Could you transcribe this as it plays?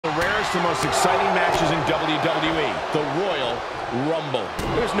amongst the most exciting matches in WWE, the Royal Rumble.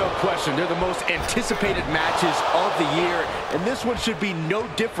 There's no question, they're the most anticipated matches of the year, and this one should be no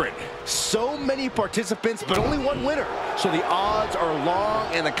different. So many participants, but only one winner. So the odds are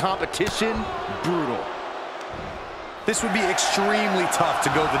long and the competition brutal. This would be extremely tough to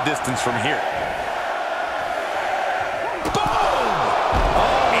go the distance from here.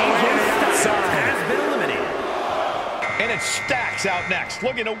 And it's Stacks out next,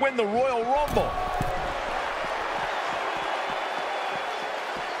 looking to win the Royal Rumble.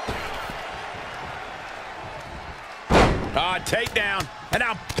 Takedown, and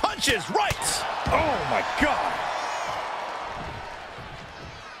now punches right. Oh, my God.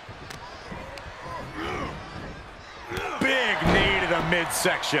 Big knee to the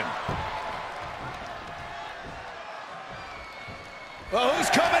midsection. Well, who's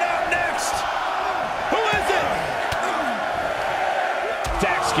coming out next? Who is it?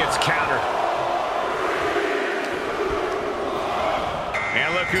 Dax gets countered.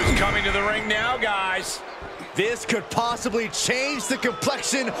 And look who's coming to the ring now, guys. This could possibly change the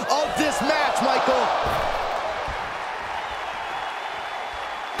complexion of this match, Michael.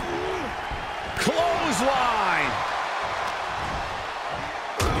 Clothesline.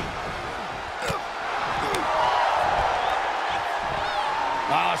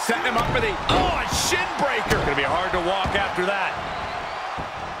 Setting him up for the, a shin breaker. Gonna be hard to walk after that.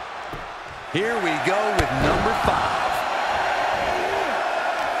 Here we go with number 5.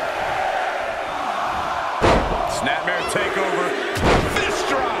 Snapmare takeover. Fist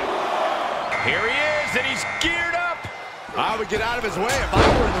drop. Here he is, and he's geared up. I would get out of his way if I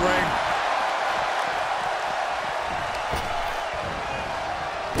were in the ring.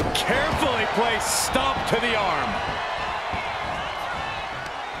 Carefully placed stomp to the arm.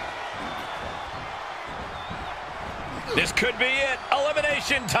 This could be it.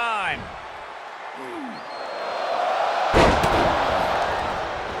 Elimination time.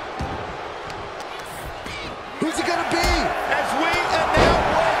 Who's it gonna be? As we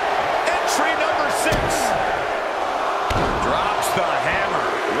announce entry number 6. Drops the hammer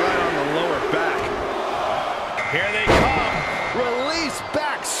right on the lower back. Here they come. Release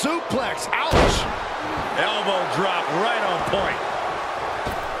back suplex. Ouch. Elbow drop right on point.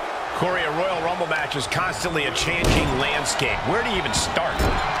 Corey, a Royal Rumble match is constantly a changing landscape. Where do you even start?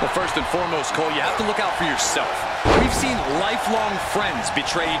 Well, first and foremost, Cole, you have to look out for yourself. We've seen lifelong friends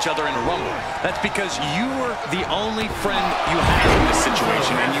betray each other in a Rumble. That's because you were the only friend you had in this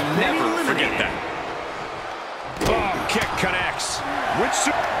situation, and you never forget that. Oh, kick connects.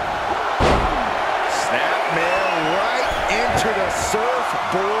 Snapmare right into the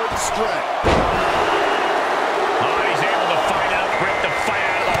surfboard strut. He's able to find out, grip the fight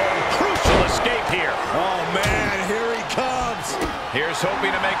out of the hole. Crucial escape here. Oh, man, here he comes. Here's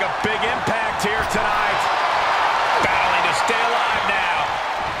hoping to make a big impact here tonight. Battling to stay alive now.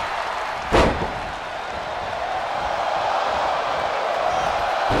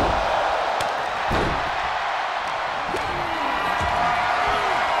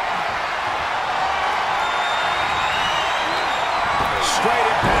 Straight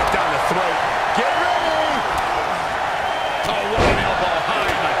impact on the throat. Get ready. Oh, what an elbow high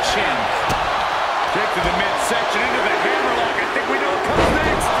on the chin. Kick to the midsection into the hammerlock. I think we know what comes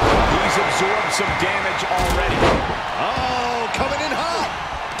next. He's absorbed some damage already. Oh, coming in hot.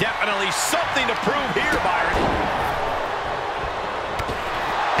 Definitely something to prove here, Byron.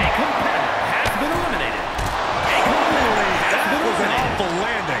 A competitor has been eliminated. A competitor has been eliminated. Awful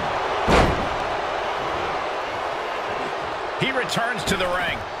landing. He returns to the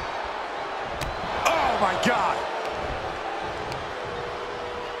ring. Oh, my God.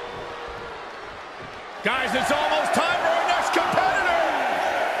 Guys, it's almost time for our next competitor.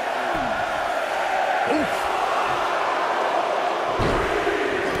 Oof.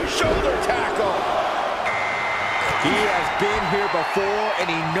 Shoulder tackle. He has been here before, and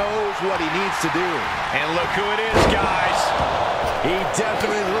he knows what he needs to do. And look who it is, guys. He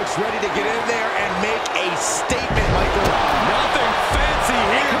definitely looks ready to get in there and make a statement, Michael. Nothing fancy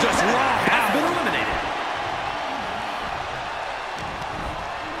here, just raw Has been power. eliminated.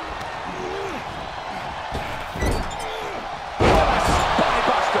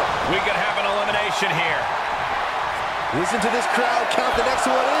 Spinebuster. We could have an elimination here. Listen to this crowd count the next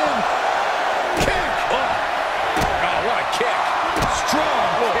one in. Kick! Oh, what a kick. Strong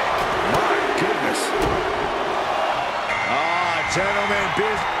kick. My goodness. Gentlemen,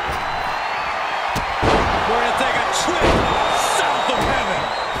 business. We're going to take a trip south of heaven.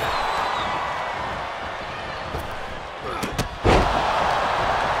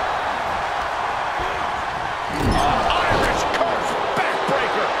 Irish curse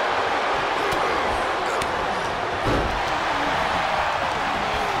backbreaker.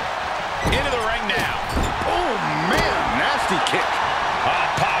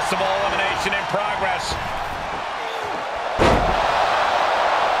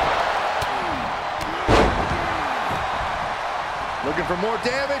 Looking for more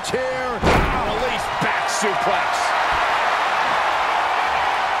damage here. Release back suplex.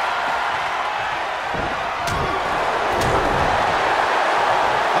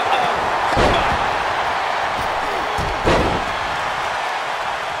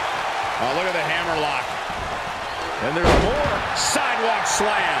 Oh, look at the hammerlock. And there's more. Sidewalk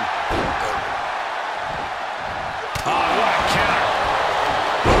slam. Oh, what a counter.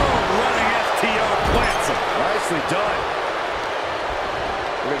 Boom, running FTO plants him. Nicely done.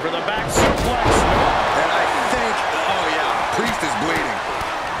 Looking for the back suplex. And I think, oh yeah, Priest is bleeding.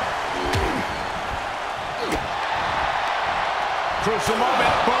 Crucial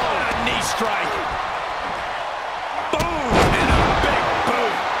moment. Boom, a knee strike. Boom, and a big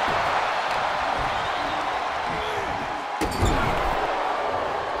boot.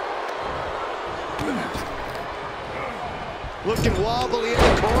 Looking wobbly in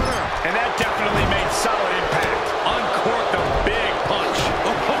the corner. And that definitely made solid impact. Uncorked a big punch.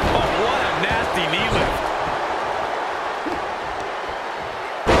 Oh, what a nasty knee lift.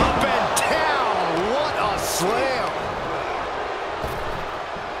 Up and down. What a slam.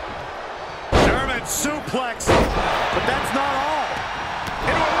 German suplex. But that's not all.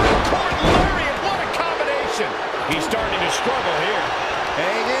 Into a ripcord lariat. What a combination. He's starting to struggle here.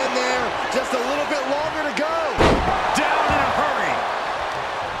 Hang in there. Just a little bit longer to go. Down in a hurry.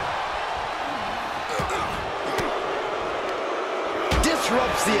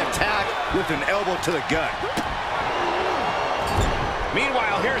 Disrupts the attack with an elbow to the gut.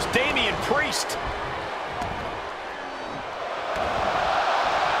 Meanwhile, here's Damian Priest.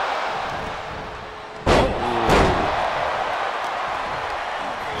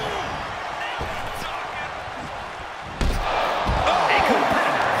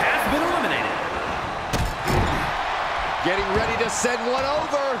 Getting ready to send one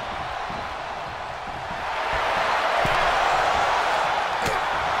over.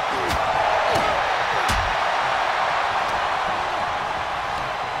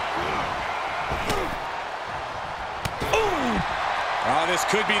 Oh, this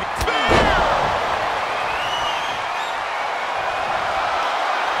could be...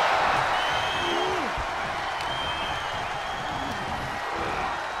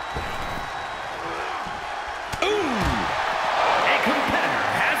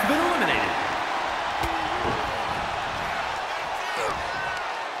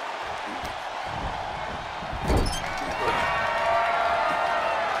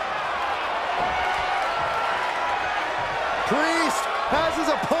 Priest has his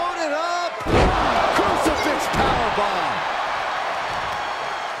opponent up. Crucifix powerbomb.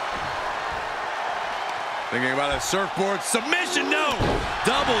 Thinking about a surfboard submission, no!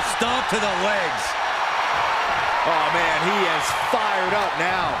 Double stomp to the legs. Oh man, he is fired up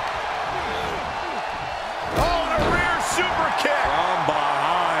now. Oh, and a rear super kick. From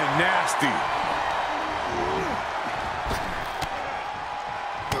behind, nasty.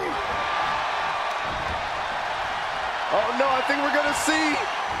 Oh no, I think we're gonna see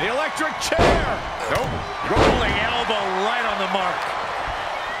The electric chair. Nope. Rolling elbow right on the mark.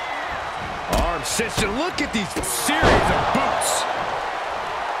 arm cinched. Look at these Series of boots.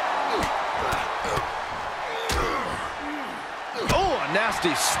 Oh, a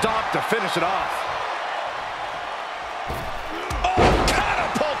nasty stop to finish it off. Oh,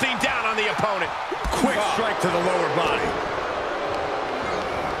 catapulting down on the opponent. Quick strike to the lower body.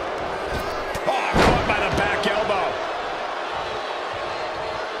 Oh, caught by the back elbow.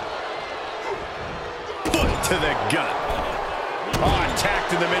 Foot to the gut. Oh,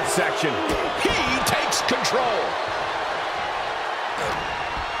 attacked in the midsection. He takes control.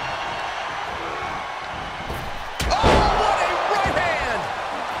 Oh, what a right hand.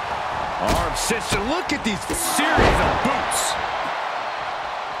 Arm cinched. Look at these Series of boots.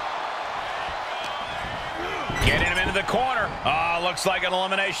 Getting him into the corner. Ah, looks like an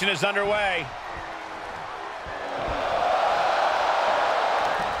elimination is underway.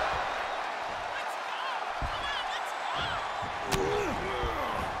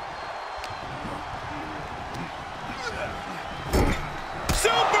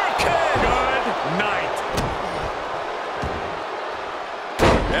 Super kick. Good night.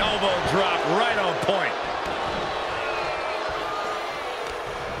 Elbow drop right on point.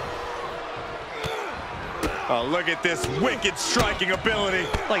 Oh, look at this wicked striking ability.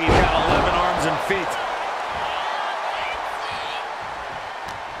 Like he's got 11 arms and feet.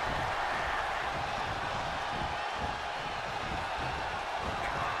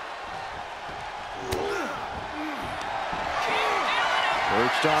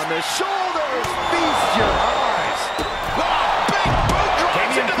 perched on the shoulders. Feast your eyes. Oh, big boot drops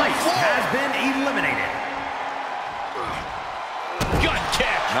Damian into the Priest floor. has been eliminated.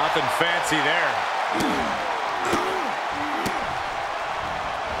 Nothing fancy there.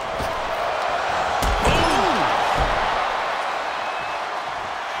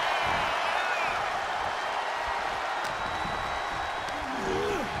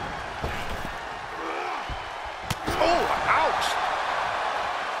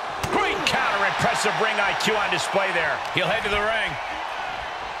 Impressive ring IQ on display there. He'll head to the ring.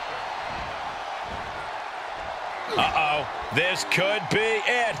 Uh-oh. This could be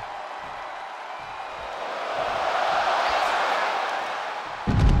it.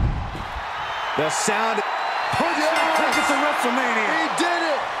 The sound. Take it to WrestleMania. He did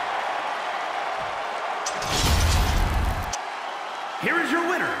it. Here is your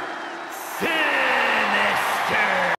winner,